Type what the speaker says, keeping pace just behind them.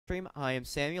stream. I am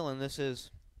Samuel, and this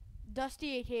is...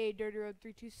 Dusty, aka Dirty Road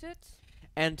 326.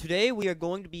 And today we are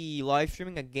going to be live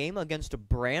streaming a game against a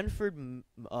Branford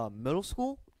middle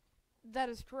school. That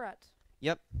is correct.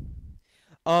 Yep.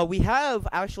 We have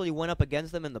actually went up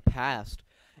against them in the past,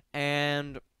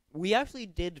 and we actually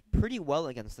did pretty well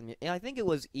against them. I think it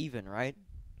was even, right?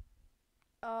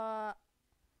 I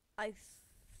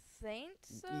think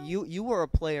so. You were a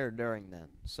player during then,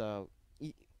 so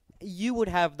you would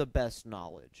have the best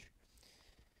knowledge.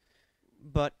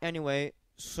 But anyway,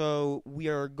 so we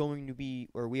are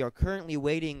currently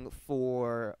waiting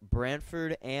for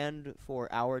Branford and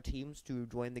for our teams to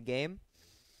join the game.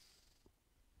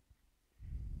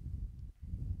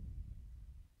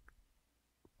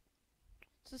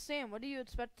 So Sam, what do you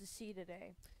expect to see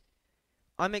today?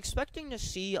 I'm expecting to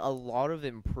see a lot of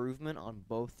improvement on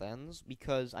both ends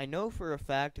because I know for a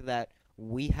fact that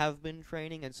we have been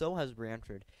training and so has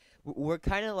Branford. We're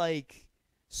kind of like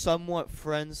somewhat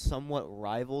friends, somewhat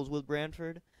rivals with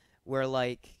Branford, where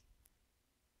like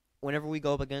whenever we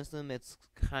go up against them, it's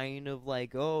kind of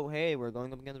like, oh, hey, we're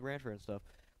going up against Branford and stuff.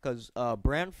 Because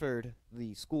Branford,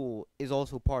 the school, is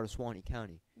also part of Suwannee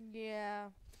County. Yeah.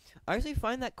 I actually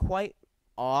find that quite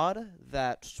odd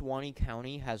that Suwannee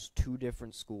County has two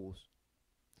different schools.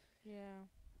 Yeah.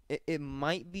 It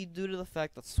might be due to the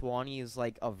fact that Suwannee is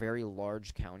like a very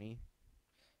large county.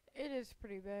 It is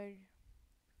pretty big.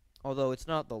 Although it's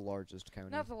not the largest county.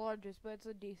 Not the largest, but it's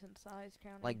a decent sized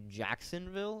county. Like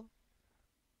Jacksonville,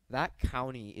 that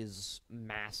county is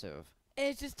massive. And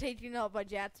it's just taken up by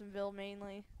Jacksonville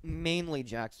mainly. Mainly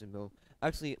Jacksonville.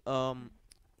 Actually,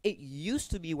 it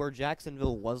used to be where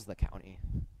Jacksonville was the county.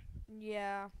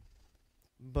 Yeah.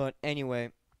 But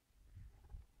anyway,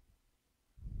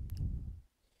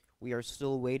 we are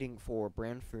still waiting for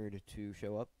Branford to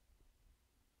show up.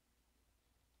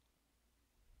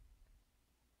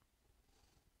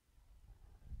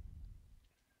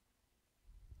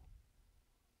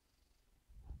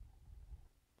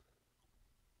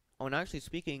 Oh, and actually,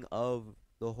 speaking of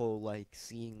the whole, like,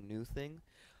 seeing new thing,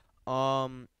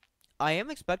 I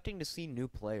am expecting to see new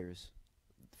players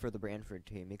for the Branford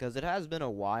team, because it has been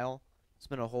a while. It's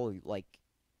been a whole, like,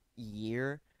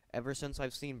 year ever since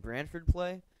I've seen Branford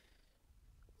play,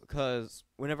 because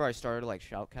whenever I started, like,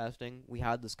 shoutcasting, we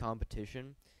had this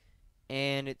competition,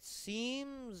 and it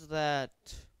seems that...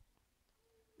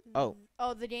 Oh.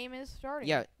 Oh, the game is starting.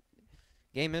 Yeah,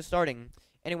 game is starting.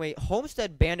 Anyway,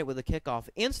 Homestead banned it with a kickoff,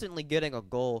 instantly getting a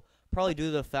goal, probably due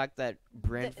to the fact that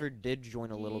Branford did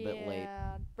join a little bit late.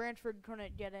 Yeah, Branford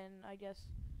couldn't get in, I guess,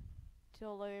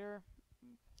 till later.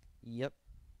 Yep.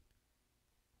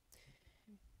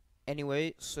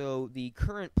 Anyway, so the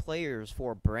current players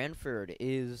for Branford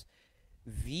is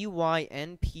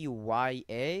VYNPYA,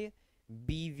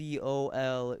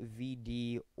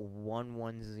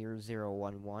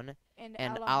 BVOLVD110011,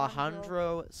 and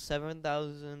Alejandro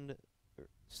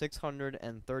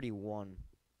 7631.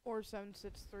 Or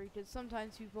 763, because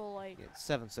sometimes people like... Yeah,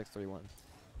 7631.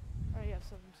 Oh yeah,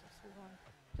 761.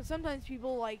 Because sometimes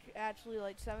people like actually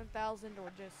like 7,000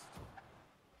 or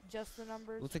just the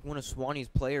numbers. Looks like one of Swanee's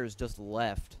players just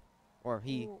left. Or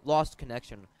he Ooh. lost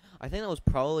connection. I think that was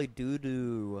probably due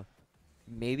to...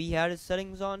 Maybe he had his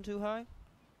settings on too high?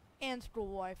 And school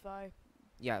Wi-Fi.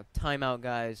 Yeah, timeout,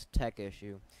 guys. Tech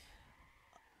issue.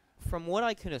 From what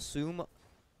I can assume,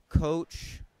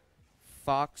 Coach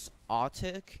Fox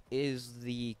Autic is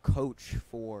the coach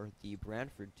for the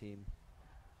Branford team.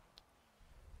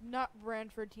 Not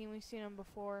Branford team, we've seen him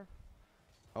before.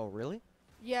 Oh, really?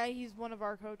 Yeah, he's one of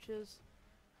our coaches.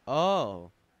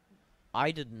 Oh.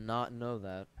 I did not know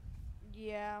that.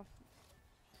 Yeah.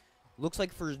 Looks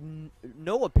like for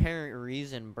no apparent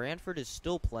reason, Branford is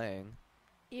still playing.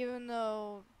 Even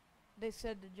though they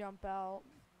said to jump out.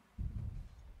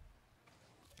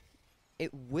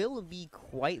 It will be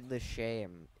quite the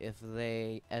shame if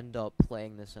they end up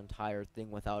playing this entire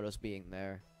thing without us being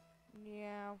there.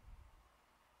 Yeah.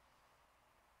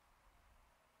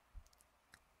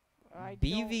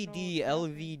 BVD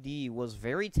LVD was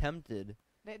very tempted.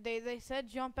 They said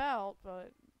jump out,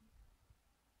 but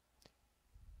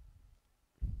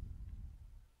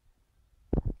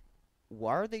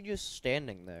Why are they just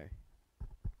standing there?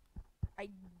 I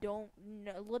don't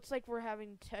know. Looks like we're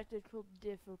having technical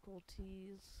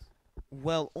difficulties.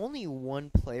 Well, only one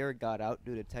player got out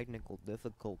due to technical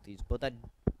difficulties, but that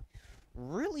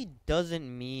really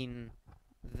doesn't mean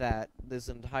that this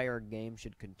entire game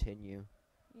should continue.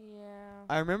 Yeah.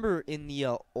 I remember in the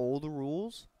old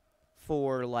rules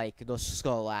for like the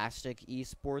Scholastic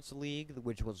Esports League,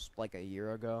 which was like a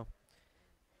year ago,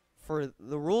 for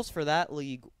the rules for that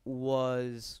league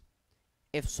was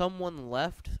if someone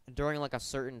left during like a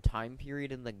certain time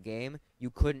period in the game, you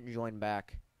couldn't join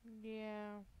back.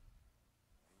 Yeah.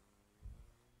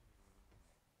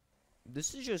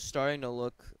 This is just starting to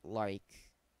look like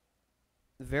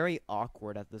very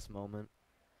awkward at this moment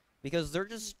because they're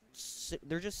just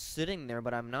sitting there,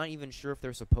 but I'm not even sure if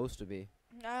they're supposed to be.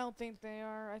 I don't think they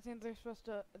are. I think they're supposed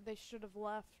to. They should have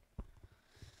left.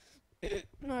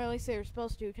 No, at least they were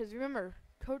supposed to. Because remember,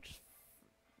 coach,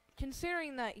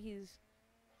 considering that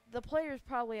the players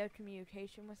probably have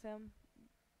communication with him.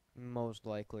 Most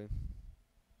likely.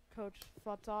 Coach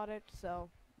thought it, so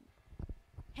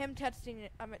him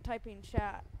typing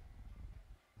chat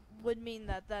would mean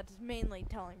that that's mainly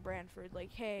telling Branford,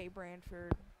 like, hey,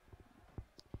 Branford.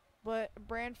 But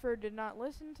Branford did not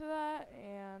listen to that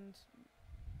and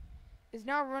is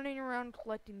now running around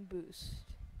collecting boost.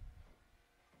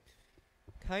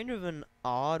 Kind of an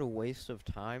odd waste of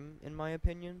time, in my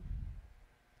opinion.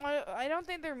 I don't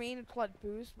think they're meaning to collect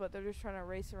boost, but they're just trying to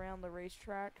race around the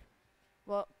racetrack.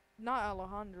 Well, not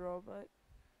Alejandro, but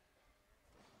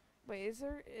wait, is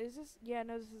this? Yeah,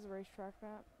 no, this is a racetrack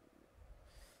map.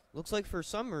 Looks like for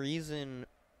some reason,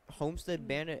 Homestead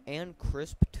Bandit and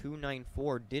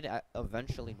Crisp294 did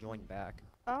eventually join back.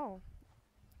 Oh.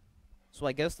 So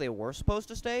I guess they were supposed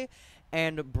to stay,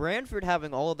 and Branford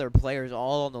having all of their players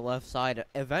all on the left side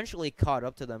eventually caught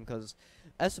up to them because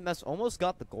SMS almost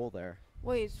got the goal there.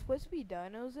 Wait, is Wispy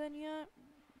Dinos in yet?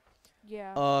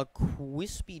 Yeah.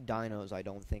 Quispy Dinos I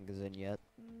don't think is in yet.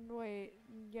 Wait,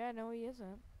 yeah, no, he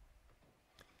isn't.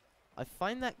 I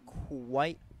find that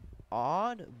quite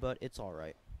odd, but it's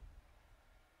alright.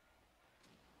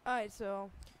 Alright, so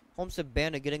Homestead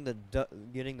Bandit getting the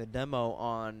demo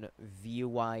on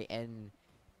VYNPYA.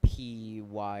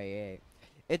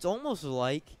 It's almost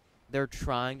like they're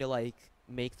trying to like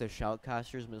make the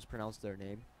shoutcasters mispronounce their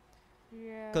name.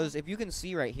 yeah. Because if you can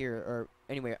see right here, or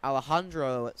anyway,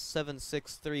 Alejandro at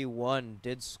 7631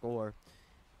 did score.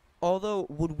 Although,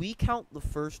 would we count the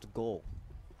first goal?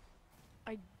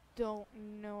 I don't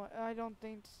know. I don't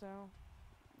think so.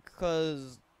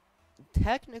 Because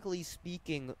technically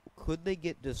speaking, could they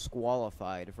get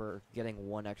disqualified for getting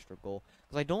one extra goal?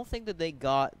 Because I don't think that they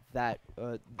got that.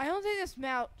 I don't think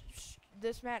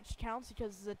this match counts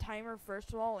because the timer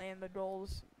first of all and the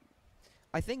goals.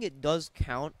 I think it does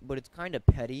count, but it's kind of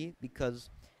petty because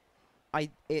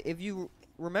if you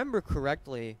remember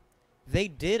correctly, they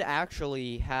did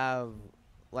actually have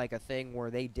like a thing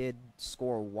where they did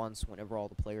score once whenever all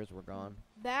the players were gone.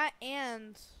 That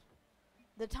and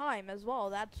the time as well.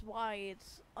 That's why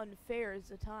it's unfair as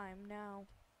the time now.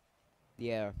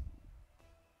 Yeah.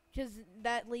 Because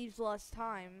that leaves less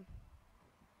time.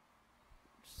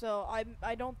 So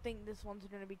I don't think this one's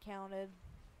going to be counted.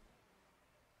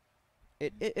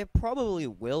 It probably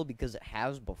will because it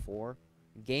has before.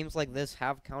 Games like this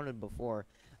have counted before.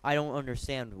 I don't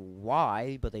understand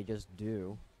why, but they just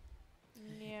do.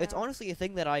 Yeah. It's honestly a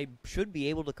thing that I should be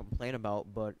able to complain about,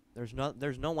 but there's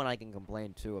no one I can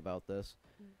complain to about this.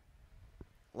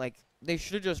 Like, they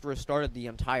should have just restarted the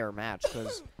entire match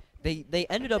because they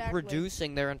ended up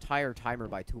reducing their entire timer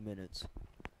by 2 minutes,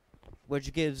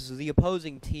 which gives the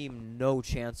opposing team no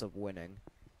chance of winning.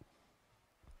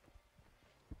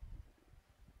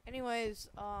 Anyways,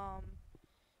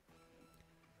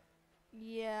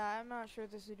 yeah, I'm not sure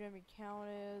if this is gonna be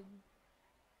counted.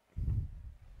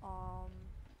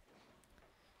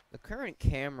 The current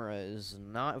camera is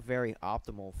not very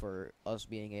optimal for us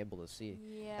being able to see.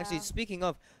 Yeah. Actually, speaking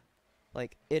of,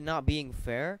 like, it not being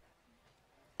fair,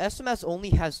 SMS only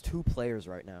has 2 players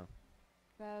right now.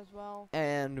 That as well.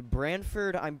 And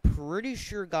Branford, I'm pretty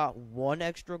sure got 1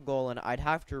 extra goal, and I'd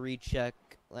have to recheck.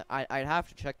 I'd have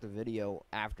to check the video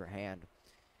afterhand.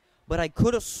 But I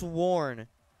could have sworn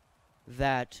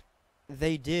that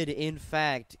they did, in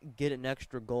fact, get an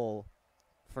extra goal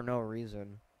for no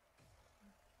reason.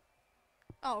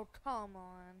 Oh, come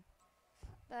on.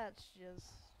 That's just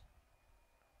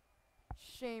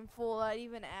shameful that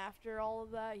even after all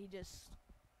of that, he just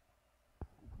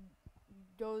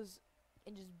goes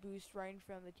and just boosts right in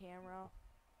front of the camera.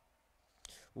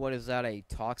 What is that, a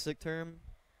toxic term?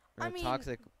 Or I a mean,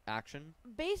 toxic action?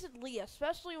 Basically,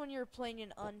 especially when you're playing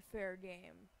an unfair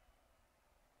game.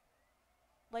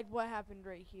 Like what happened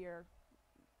right here.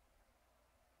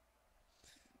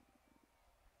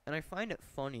 And I find it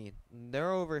funny.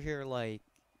 They're over here, like,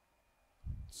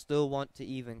 still want to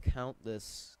even count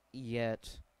this,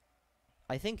 yet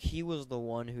I think he was the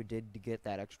one who did to get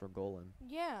that extra goal in.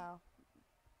 Yeah.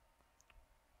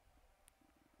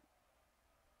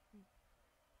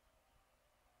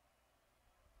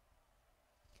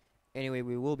 Anyway,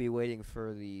 we will be waiting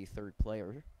for the third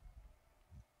player.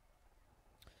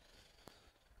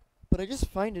 But I just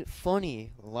find it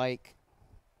funny, like,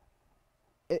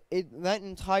 that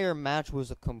entire match was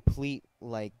a complete,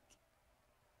 like,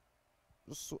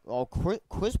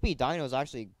 Crispy Dinos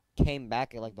actually came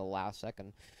back at, like, the last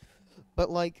second. But,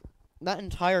 like, that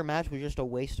entire match was just a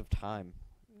waste of time.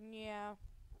 Yeah.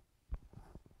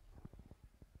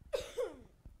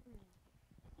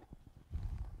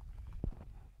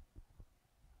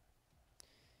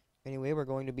 Anyway, we're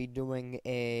going to be doing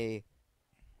a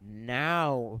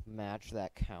now match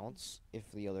that counts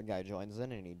if the other guy joins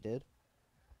in, and he did.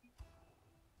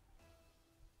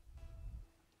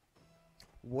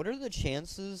 What are the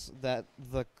chances that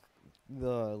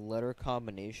the letter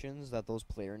combinations that those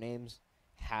player names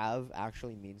have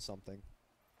actually mean something?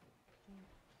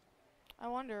 I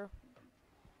wonder.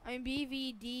 I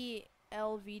mean,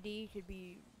 BVDLVD could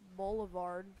be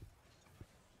Boulevard.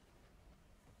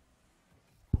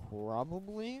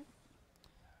 Probably.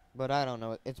 But I don't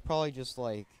know. It's probably just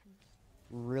like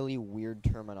really weird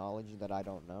terminology that I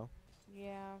don't know.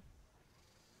 Yeah.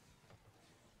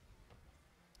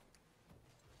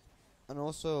 And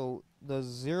also the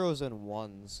zeros and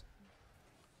ones.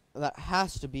 That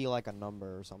has to be like a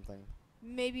number or something.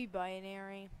 Maybe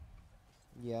binary.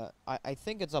 Yeah, I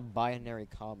think it's a binary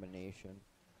combination.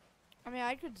 I mean,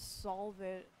 I could solve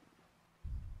it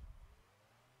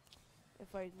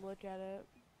if I look at it.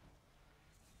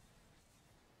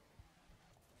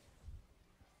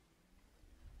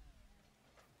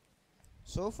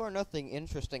 So far, nothing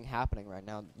interesting happening right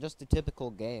now. Just a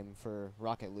typical game for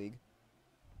Rocket League.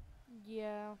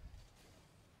 Yeah.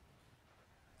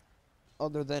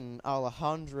 Other than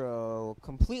Alejandro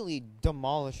completely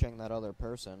demolishing that other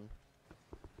person.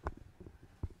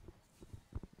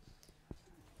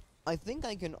 I think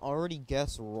I can already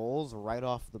guess roles right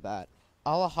off the bat.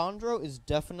 Alejandro is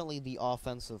definitely the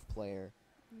offensive player.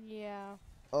 Yeah.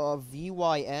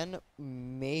 VYN,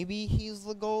 maybe he's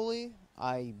the goalie.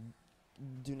 I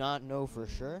do not know for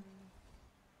sure.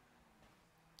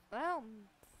 I don't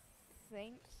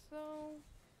think so.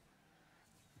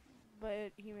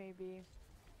 But he may be.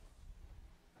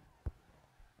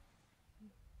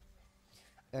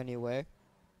 Anyway.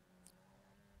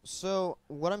 So,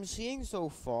 what I'm seeing so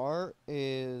far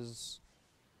is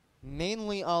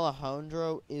mainly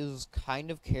Alejandro is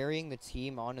kind of carrying the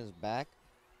team on his back,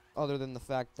 other than the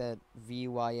fact that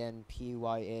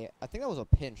VYNPYA, I think that was a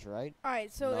pinch, right?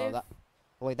 Alright, so No,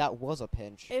 wait, that was a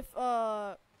pinch. if,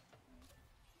 I'm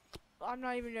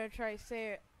not even gonna try to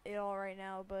say it all right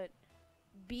now, but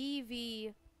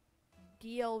BVDLVD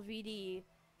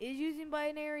is using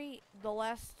binary, the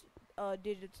last,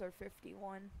 digits are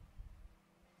 51.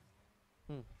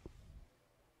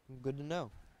 Good to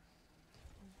know.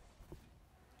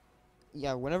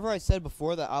 Yeah, whenever I said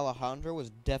before that Alejandro was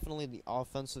definitely the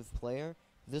offensive player,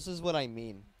 this is what I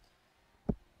mean.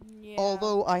 Yeah.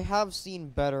 Although I have seen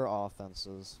better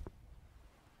offenses.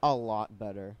 A lot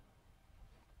better.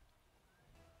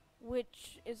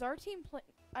 Which is our team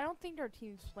I don't think our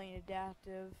team's playing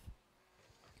adaptive.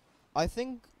 I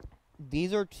think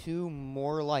these are two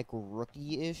more like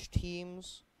rookie-ish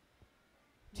teams.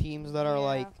 Teams that are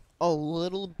like a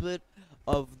little bit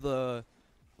of the,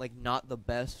 like, not the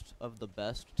best of the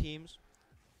best teams.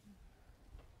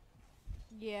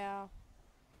 Yeah.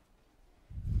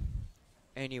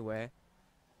 Anyway,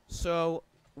 so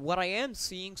what I am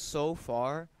seeing so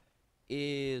far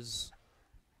is,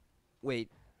 wait,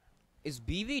 is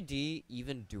BVD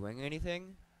even doing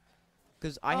anything?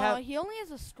 Because he only has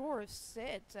a score of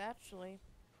 6, actually.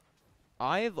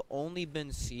 I've only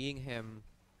been seeing him,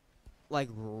 like,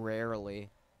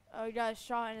 rarely. Oh, he got a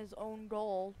shot in his own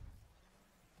goal.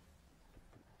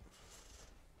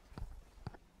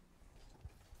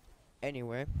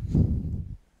 Anyway.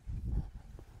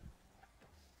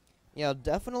 Yeah,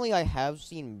 definitely I have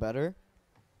seen better.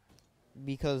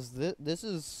 Because this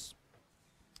is,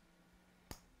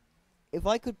 if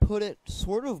I could put it,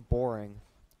 sort of boring.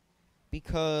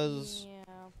 Because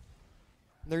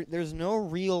there's no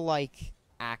real, like,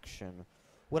 action.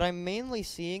 What I'm mainly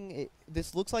seeing,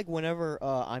 this looks like whenever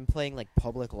I'm playing, like,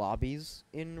 public lobbies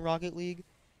in Rocket League.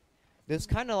 This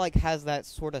kind of, like, has that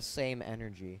sort of same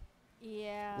energy.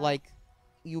 Yeah. Like,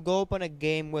 you go up on a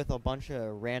game with a bunch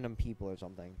of random people or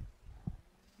something.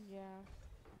 Yeah.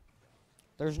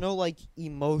 There's no, like,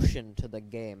 emotion to the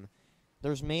game.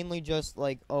 There's mainly just,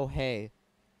 like, oh, hey,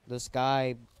 this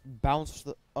guy bounced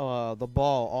the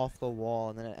ball off the wall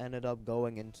and then it ended up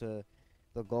going into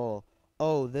the goal.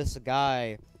 Oh, this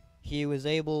guy, he was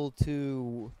able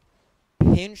to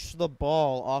pinch the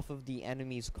ball off of the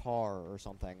enemy's car or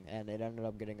something, and it ended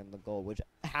up getting in the goal, which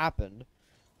happened.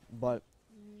 But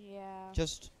Yeah.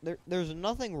 just there's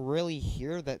nothing really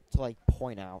here that to, like,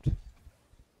 point out.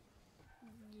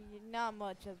 Not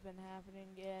much has been happening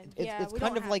yet. It's Yeah, it's we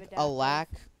kind don't of have like a adaptive. lack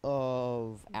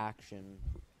of action.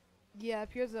 Yeah, it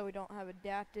appears that we don't have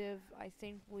adaptive. I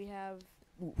think we have.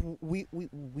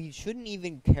 We shouldn't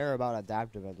even care about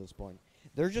adaptive at this point.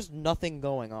 There's just nothing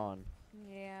going on.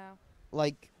 Yeah.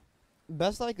 Like,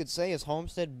 best I could say is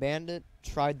Homestead Bandit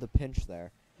tried the pinch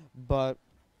there, but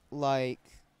like,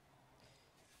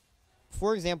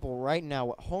 for example, right now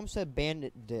what Homestead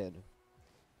Bandit did,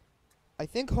 I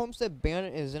think Homestead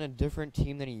Bandit is in a different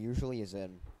team than he usually is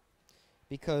in,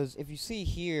 because if you see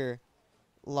here,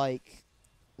 like,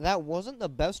 that wasn't the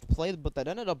best play, but that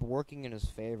ended up working in his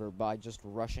favor by just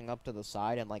rushing up to the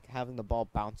side and like having the ball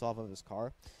bounce off of his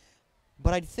car.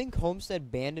 But I think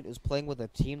Homestead Bandit is playing with a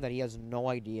team that he has no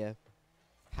idea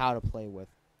how to play with.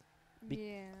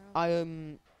 Yeah.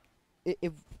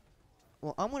 If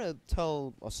well, I'm gonna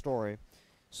tell a story.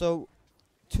 So,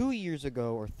 2 years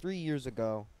ago or 3 years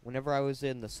ago, whenever I was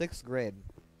in the 6th grade,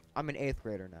 I'm an 8th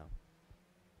grader now.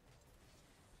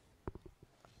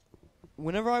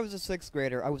 Whenever I was a 6th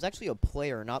grader, I was actually a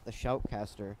player, not the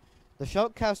shoutcaster. The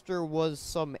shoutcaster was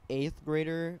some 8th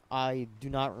grader. I do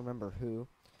not remember who.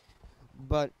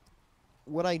 But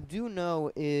what I do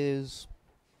know is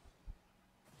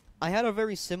I had a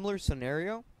very similar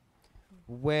scenario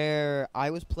where I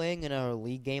was playing in a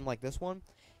league game like this one,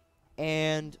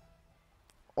 and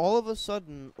all of a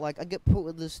sudden, like, I get put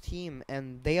with this team,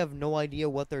 and they have no idea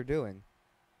what they're doing.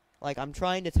 Like, I'm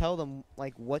trying to tell them,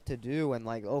 like, what to do, and,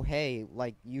 like, oh, hey,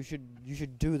 like, you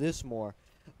should do this more.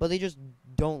 But they just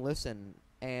don't listen,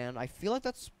 and I feel like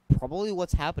that's probably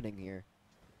what's happening here.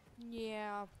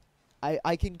 Yeah.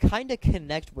 I can kind of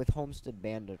connect with Homestead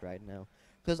Bandit right now,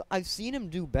 because I've seen him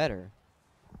do better.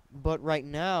 But right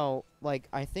now, like,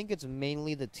 I think it's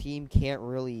mainly the team can't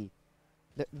really...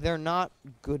 They're not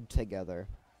good together.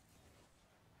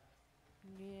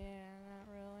 Yeah, not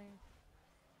really.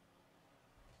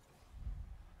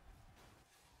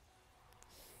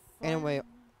 Anyway,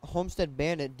 Homestead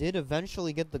Bandit did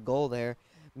eventually get the goal there,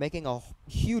 making a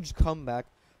huge comeback.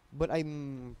 But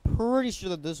I'm pretty sure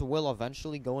that this will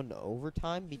eventually go into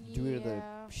overtime due to the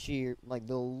sheer, like,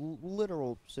 the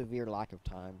literal severe lack of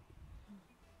time.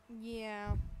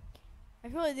 Yeah. I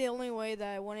feel like the only way that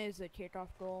I won is a kickoff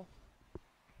goal.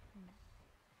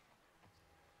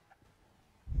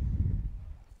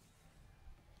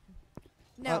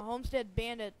 Now, Homestead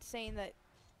Bandit saying that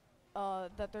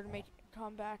that they're making a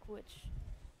comeback, which,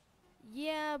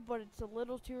 yeah, but it's a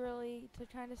little too early to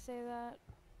kind of say that.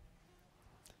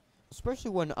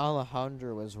 Especially when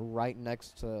Alejandro is right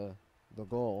next to the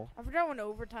goal. I forgot when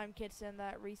overtime kicks in,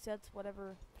 that resets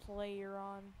whatever play you're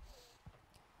on.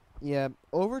 Yeah,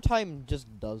 overtime just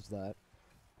does that.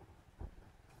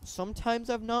 Sometimes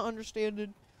I've not understood it.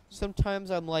 Sometimes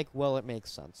I'm like, well, it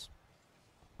makes sense.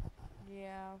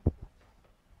 Yeah.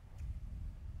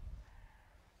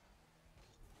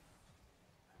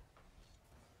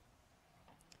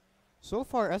 So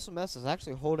far, SMS is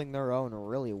actually holding their own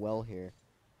really well here.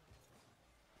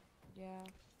 Yeah.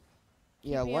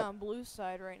 Yeah, Keep me on Blue's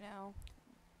side right now.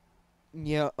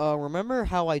 Yeah, remember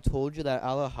how I told you that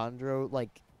Alejandro,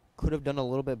 like, could have done a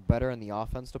little bit better in the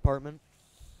offense department?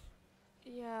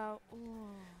 Yeah.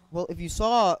 Well, if you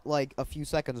saw, like, a few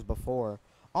seconds before,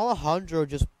 Alejandro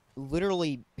just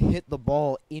literally hit the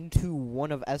ball into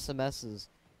one of SMS's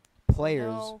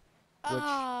players, which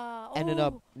ended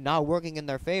up not working in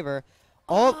their favor.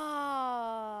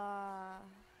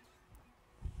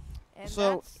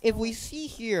 So, if we see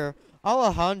here,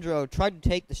 Alejandro tried to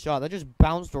take the shot. That just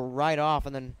bounced right off,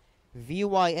 and then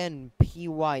VYNPYA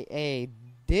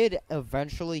did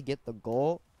eventually get the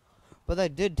goal, but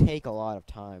that did take a lot of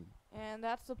time. And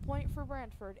that's the point for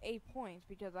Branford, 8 points,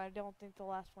 because I don't think the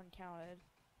last one counted.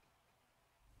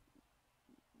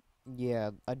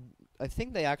 Yeah, I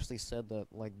think they actually said that,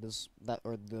 like,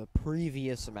 the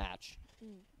previous match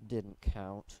didn't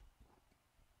count.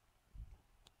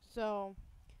 So...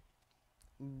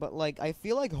 But, like, I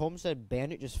feel like Homestead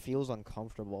Bandit just feels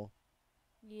uncomfortable.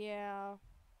 Yeah.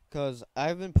 Because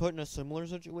I've been put in a similar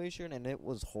situation, and it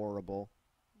was horrible.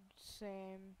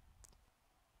 Same.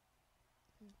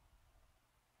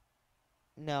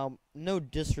 Now, no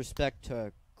disrespect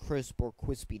to Crisp or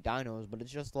Quispy Dinos, but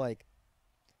it's just like...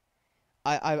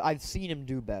 I've seen him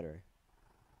do better.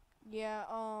 Yeah,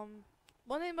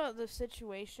 one thing about the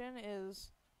situation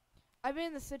is... I've been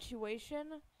in the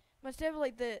situation, but instead of,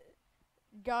 like, the...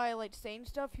 guy like saying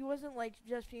stuff, he wasn't like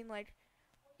just being like,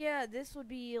 yeah, this would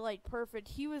be like perfect.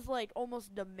 He was like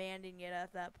almost demanding it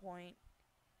at that point.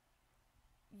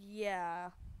 Yeah.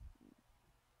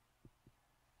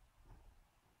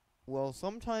 Well,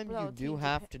 sometimes you without do teams'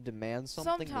 have to demand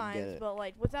something to get sometimes, it. but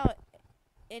like without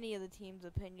any of the team's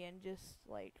opinion, just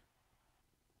like.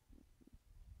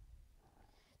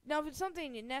 Now, if it's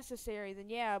something necessary, then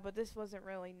yeah, but this wasn't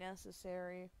really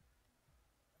necessary.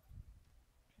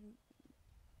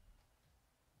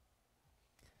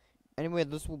 Anyway,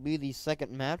 this will be the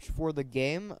second match for the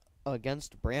game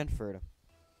against Branford.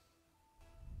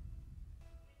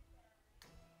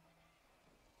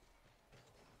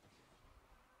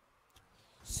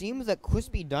 Seems that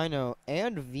Crispy Dino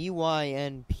and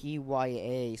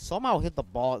VYNPYA somehow hit the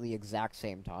ball at the exact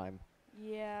same time.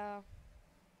 Yeah.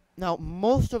 Now,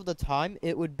 most of the time,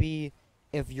 it would be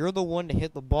if you're the one to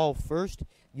hit the ball first,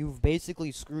 you've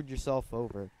basically screwed yourself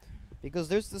over. Because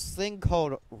there's this thing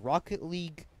called Rocket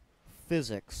League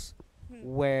physics,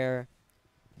 where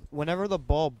whenever the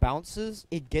ball bounces,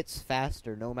 it gets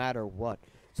faster no matter what.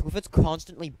 So if it's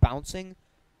constantly bouncing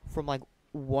from like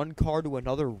one car to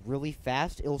another really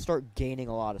fast, it'll start gaining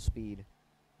a lot of speed.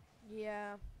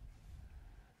 Yeah.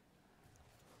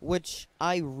 Which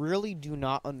I really do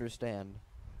not understand.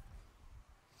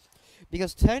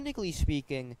 Because technically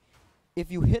speaking,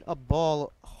 if you hit a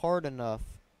ball hard enough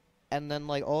and then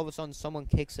like all of a sudden someone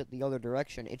kicks it the other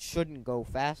direction, it shouldn't go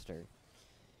faster.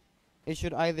 It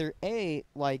should either A,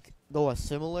 like, go a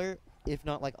similar, if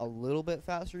not like a little bit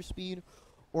faster speed,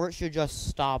 or it should just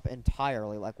stop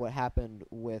entirely, like what happened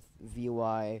with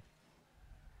VYN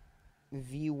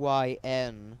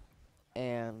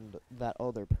and that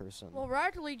other person. Well,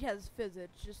 Rocket League has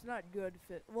physics, just not good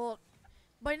Well,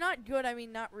 by not good, I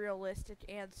mean not realistic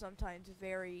and sometimes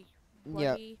very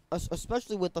buggy. Yeah,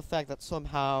 especially with the fact that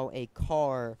somehow a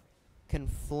car can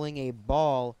fling a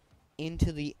ball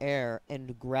into the air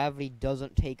and gravity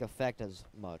doesn't take effect as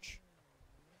much.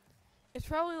 It's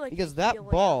probably like Because that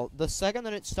ball, the second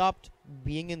that it stopped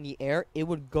being in the air, it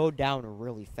would go down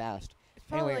really fast. It's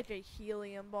probably Anyway, like a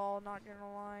helium ball, not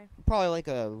gonna lie. Probably like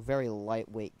a very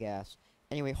lightweight gas.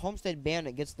 Anyway, Homestead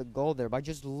Bandit gets the goal there by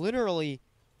just literally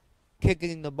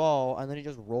kicking the ball, and then it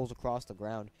just rolls across the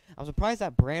ground. I'm surprised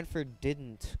that Branford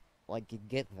didn't, like,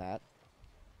 get that.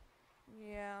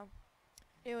 Yeah.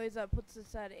 Anyways, that puts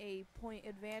us at a point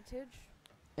advantage.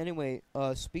 Anyway,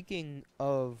 speaking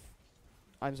of,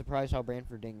 I'm surprised how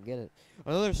Branford didn't get it.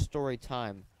 Another story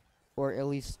time, or at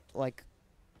least, like,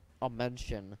 a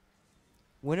mention.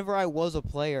 Whenever I was a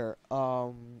player, I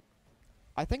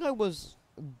think I was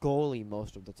goalie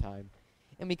most of the time.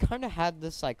 And we kind of had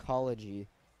this psychology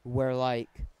where,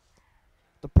 like,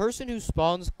 the person who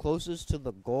spawns closest to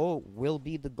the goal will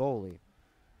be the goalie.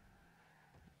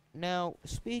 Now,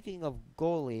 speaking of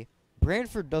goalie,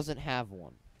 Branford doesn't have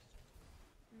one.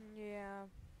 Yeah.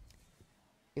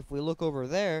 If we look over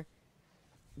there,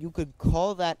 you could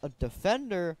call that a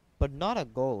defender, but not a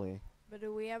goalie. But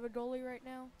do we have a goalie right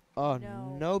now?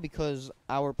 No, because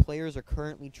our players are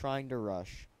currently trying to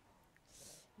rush.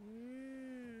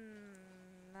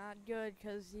 Not good,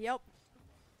 because, yep.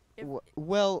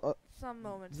 Some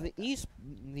moments the like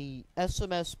the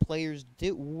SMS players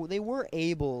they were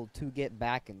able to get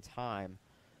back in time,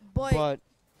 but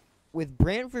with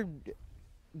Branford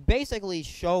basically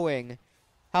showing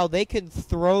how they can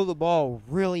throw the ball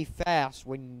really fast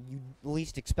when you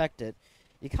least expect it,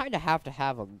 you kind of have to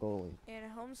have a goalie.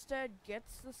 And Homestead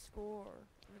gets the score,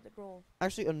 the goal.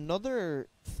 Actually, another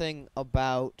thing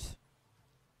about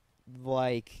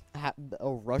like a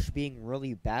rush being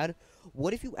really bad,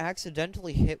 what if you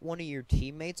accidentally hit one of your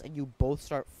teammates and you both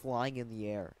start flying in the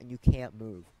air and you can't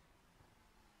move?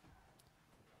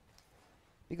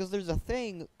 Because there's a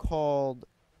thing called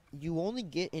you only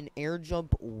get an air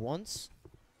jump once,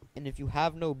 and if you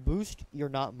have no boost, you're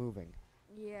not moving.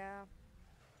 Yeah.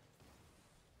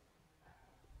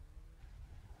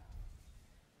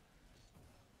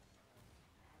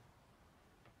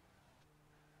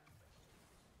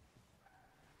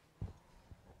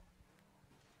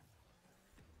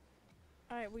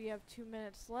 Alright, we have 2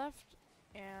 minutes left,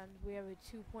 and we have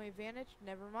a 2-point advantage.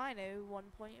 Never mind, a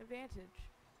 1-point advantage.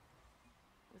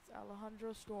 With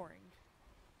Alejandro scoring.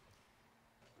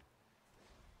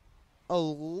 A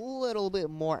little bit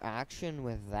more action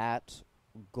with that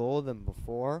goal than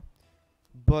before,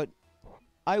 but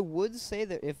I would say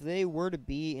that if they were to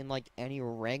be in like any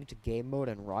ranked game mode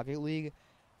in Rocket League,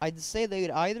 I'd say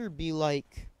they'd either be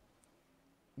like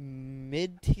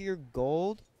mid-tier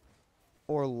gold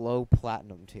or low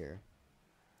platinum tier.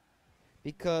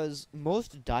 Because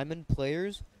most diamond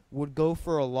players would go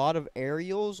for a lot of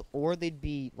aerials, or they'd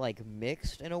be like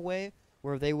mixed in a way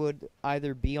where they would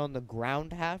either be on the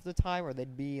ground half the time or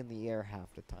they'd be in the air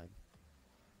half the time.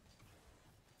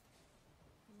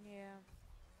 Yeah.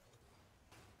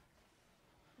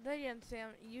 Then again, Sam,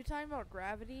 you talking about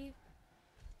gravity?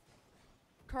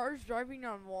 Cars driving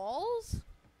on walls?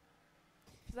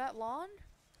 Is that lawn?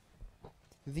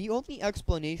 The only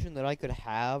explanation that I could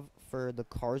have for the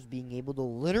cars being able to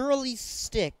literally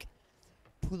stick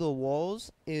to the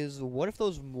walls is, what if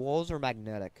those walls are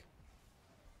magnetic?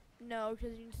 No,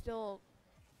 because you can still.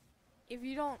 If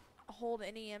you don't hold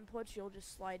any inputs, you'll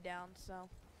just slide down. So.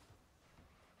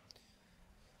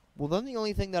 Well, then the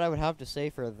only thing that I would have to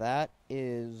say for that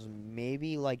is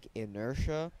maybe like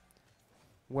inertia,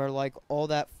 where like all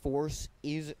that force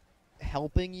is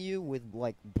helping you with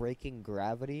like breaking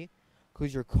gravity,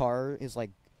 because your car is like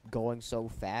going so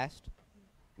fast.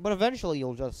 But eventually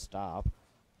you'll just stop.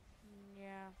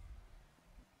 Yeah.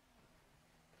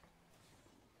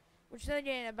 Which then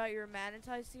again, about your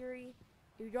magnetized theory,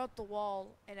 if you go up the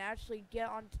wall and actually get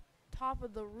on top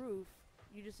of the roof,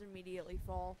 you just immediately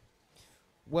fall.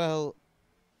 Well,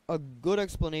 a good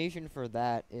explanation for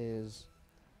that is,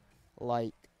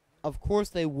 like, of course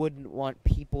they wouldn't want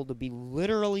people to be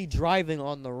literally driving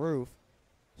on the roof,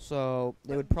 so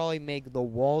they would probably make the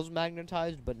walls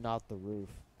magnetized, but not the roof.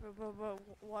 But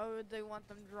why would they want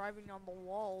them driving on the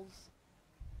walls?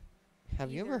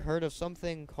 Have you ever Either. heard of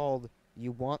something called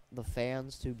you want the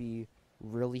fans to be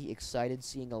really excited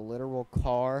seeing a literal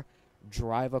car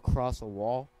drive across a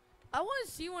wall? I want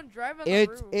to see one drive on the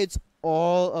roof. It's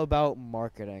all about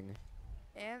marketing.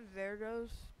 And there goes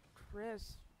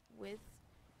Chris with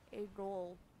a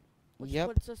goal. Which Yep.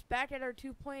 puts us back at our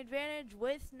 2-point advantage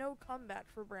with no comeback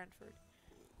for Branford.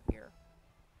 Here.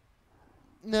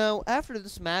 Now, after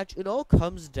this match, it all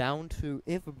comes down to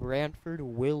if Branford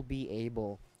will be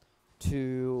able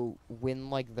to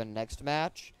win, like, the next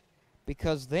match.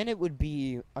 Because then it would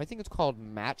be, I think it's called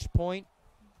match point.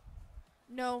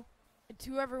 No, it's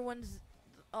whoever wins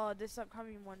this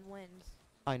upcoming one wins.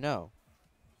 I know.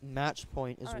 Match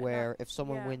point is Alright, where if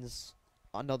someone yeah. wins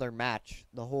another match,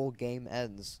 the whole game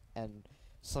ends. And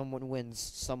someone wins,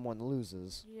 someone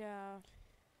loses. Yeah.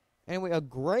 Anyway, a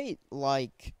great,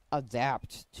 like,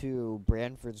 adapt to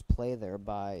Branford's play there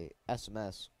by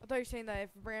SMS. I thought you were saying that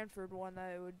if Branford won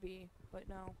that it would be, but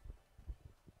no.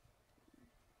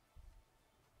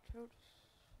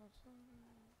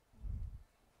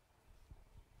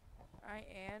 Alright,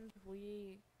 and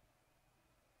we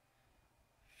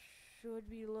should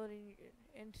be loading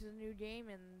into the new game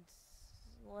in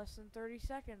less than 30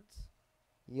 seconds.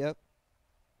 Yep.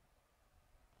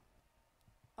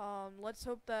 Let's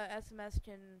hope the SMS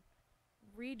can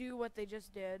redo what they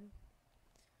just did.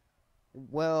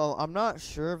 Well, I'm not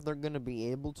sure if they're going to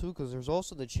be able to, because there's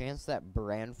also the chance that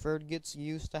Branford gets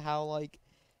used to how, like,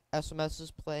 SMS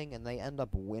is playing and they end up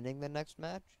winning the next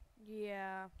match.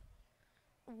 Yeah.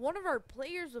 One of our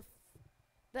players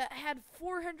that had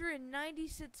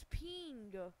 496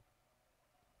 ping.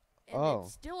 And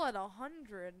it's still at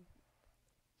 100.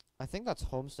 I think that's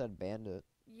Homestead Bandit.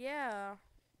 Yeah.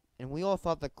 And we all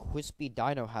thought that Quispy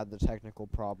Dino had the technical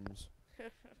problems.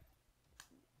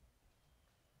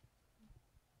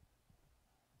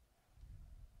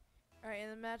 Alright,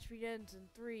 and the match begins in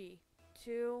 3,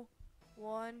 2,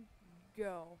 1,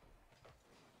 go.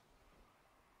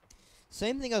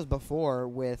 Same thing as before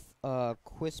with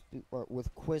Quisp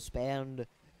and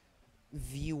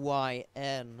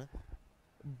VYN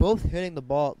both hitting the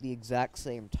ball at the exact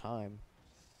same time.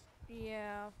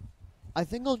 Yeah. I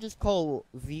think I'll just call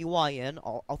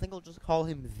VYN. I think I'll just call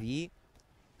him V.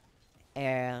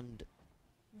 And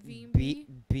VB?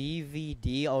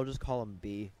 BVD. I'll just call him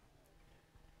B.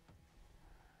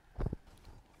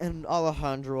 And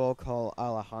Alejandro, I'll call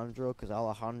Alejandro because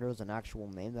Alejandro is an actual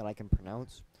name that I can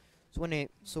pronounce.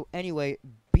 So anyway,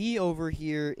 B over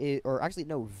here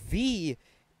V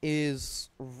is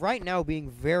right now being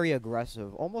very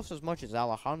aggressive, almost as much as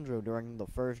Alejandro during the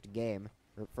first game,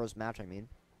 or first match, I mean.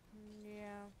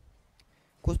 Yeah.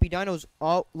 Crispy Dinos,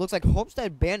 looks like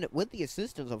Homestead Bandit, with the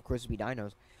assistance of Crispy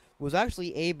Dinos, was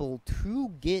actually able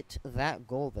to get that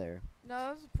goal there. No,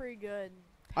 that was pretty good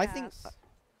pass.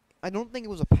 I don't think it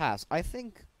was a pass. I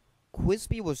think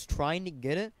Quispy was trying to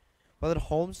get it, but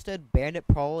Homestead Bandit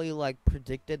probably, like,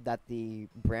 predicted that the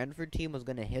Branford team was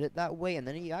going to hit it that way, and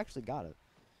then he actually got it.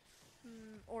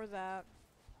 Or that.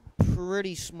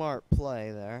 Pretty smart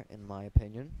play there, in my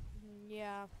opinion.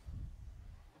 Yeah.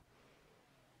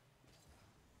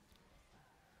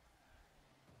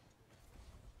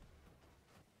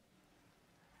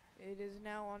 It is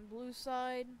now on blue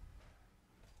side.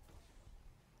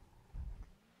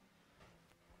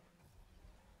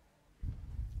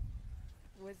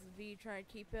 With V trying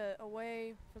to keep it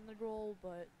away from the goal,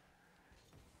 but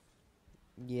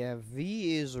Yeah,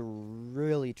 V is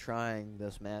really trying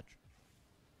this match.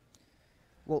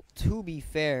 Well, to be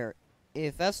fair,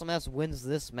 if SMS wins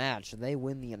this match, they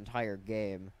win the entire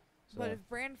game. But So if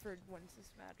Branford wins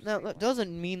this match, now they that win.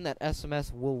 doesn't mean that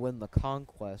SMS will win the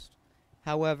conquest.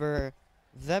 However,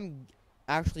 them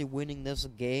actually winning this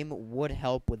game would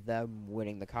help with them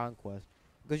winning the conquest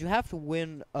because you have to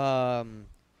win 3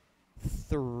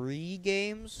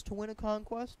 games to win a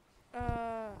conquest.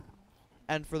 Uh,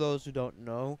 And for those who don't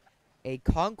know, a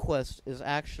conquest is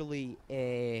actually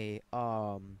a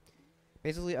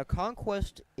basically a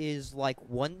conquest is like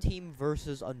one team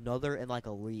versus another in like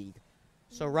a league.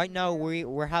 So right now yeah.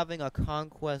 we're having a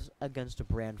conquest against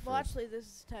Branford. Well, actually, this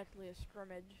is technically a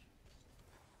scrimmage,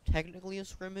 Technically a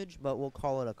scrimmage, but we'll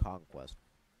call it a conquest.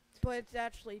 but it's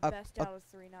actually A- best a- out of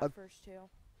 3, not a- first 2.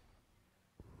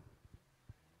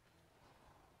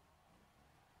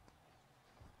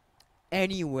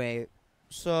 Anyway,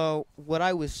 so what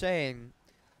I was saying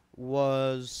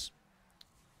was,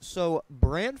 so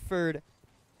Branford,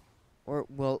 or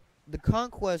well, the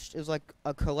conquest is like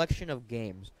a collection of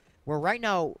games. We're right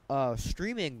now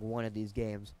streaming one of these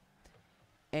games,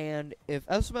 and if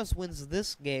SMS wins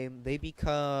this game, they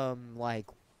become like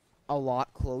a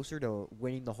lot closer to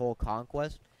winning the whole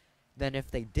conquest than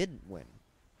if they didn't win.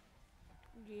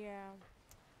 Yeah.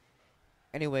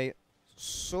 Anyway,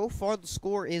 so far the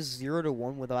score is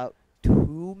 0-1 with about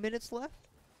 2 minutes left.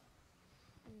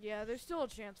 Yeah, there's still a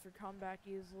chance for comeback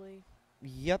easily.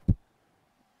 Yep.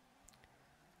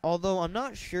 Although I'm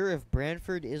not sure if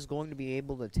Branford is going to be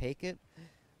able to take it,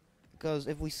 because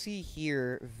if we see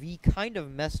here, V kind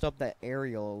of messed up that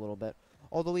aerial a little bit.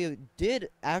 Although we did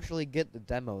actually get the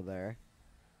demo there.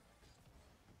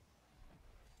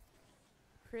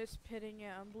 Chris hitting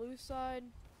it on blue side.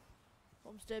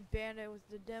 Homestead Bandit with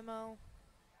the demo.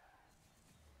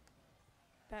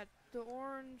 Back to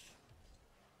orange.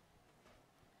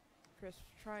 Chris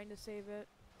trying to save it.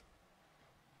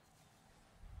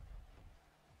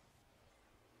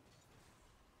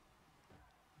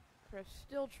 Chris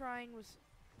still trying with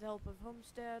the help of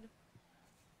Homestead.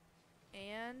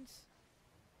 And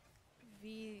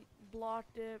V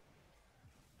blocked it.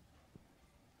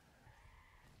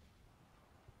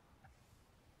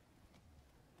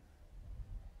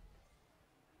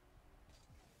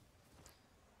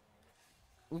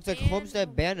 Looks like And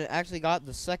Homestead Bandit actually got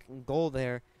the second goal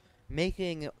there,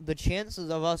 making the chances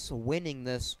of us winning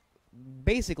this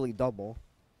basically double.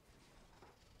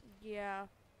 Yeah,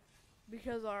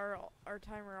 because our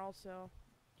timer also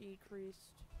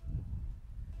decreased.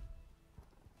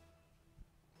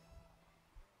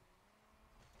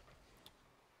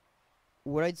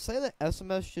 What I'd say that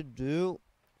SMS should do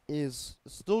is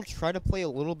still try to play a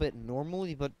little bit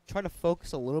normally, but try to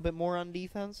focus a little bit more on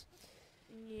defense.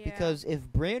 Yeah. Because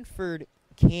if Branford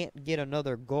can't get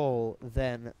another goal,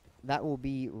 then that will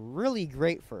be really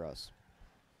great for us.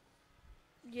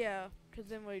 Yeah, because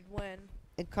then we'd win.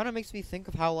 It kind of makes me think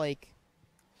of how, like,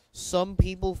 some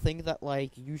people think that,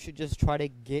 like, you should just try to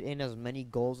get in as many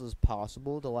goals as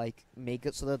possible to, like, make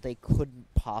it so that they couldn't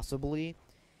possibly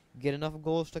get enough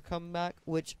goals to come back,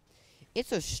 which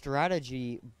it's a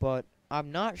strategy, but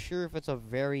I'm not sure if it's a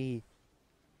very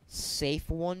safe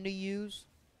one to use.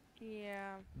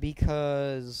 Yeah.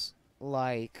 Because,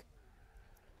 like,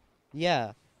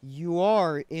 yeah, you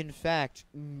are, in fact,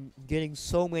 getting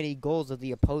so many goals that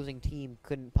the opposing team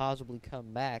couldn't possibly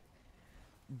come back.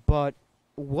 But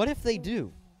what if they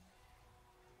do?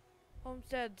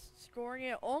 Homestead scoring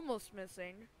it, almost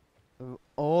missing.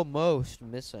 Almost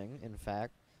missing, in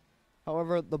fact.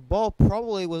 However, the ball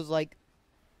probably was like,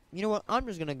 you know what, I'm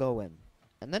just going to go in.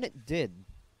 And then it did.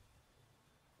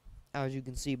 As you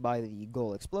can see by the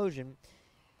goal explosion.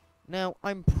 Now,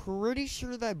 I'm pretty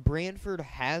sure that Branford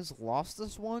has lost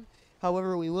this one.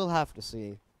 However, we will have to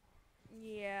see.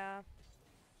 Yeah.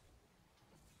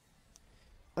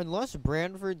 Unless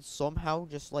Branford somehow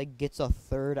just, like, gets a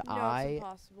third No, eye. it's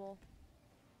impossible.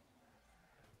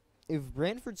 If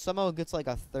Branford somehow gets, like,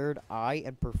 a third eye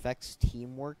and perfects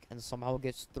teamwork and somehow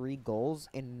gets 3 goals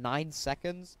in 9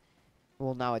 seconds.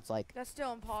 Well, now it's, like, That's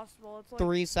still impossible. It's like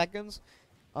 3 seconds.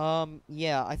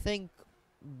 Yeah, I think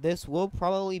this will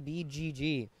probably be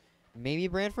GG. Maybe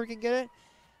Branford can get it.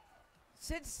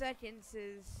 6 seconds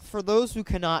is. For those who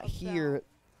cannot about. hear,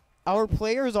 our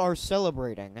players are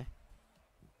celebrating.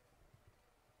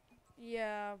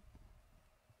 Yeah.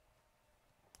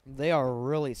 They are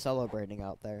really celebrating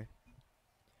out there.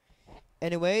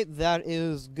 Anyway, that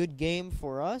is good game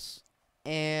for us.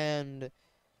 And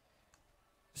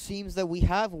seems that we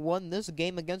have won this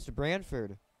game against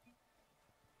Branford.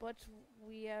 But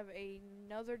we have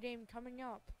another game coming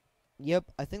up. Yep,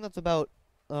 I think that's about,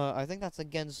 I think that's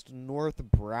against North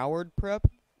Broward Prep.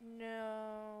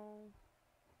 No.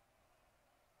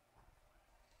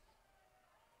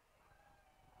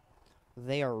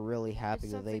 they are really happy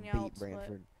It's that they something beat else, but-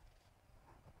 Branford.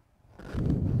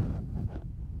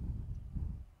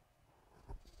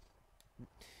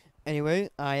 Anyway,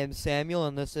 I am Samuel,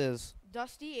 and this is...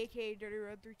 Dusty, aka Dirty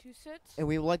Road 326. And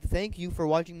we would like to thank you for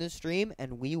watching this stream,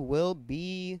 and we will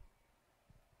be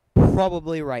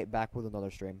probably right back with another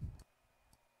stream.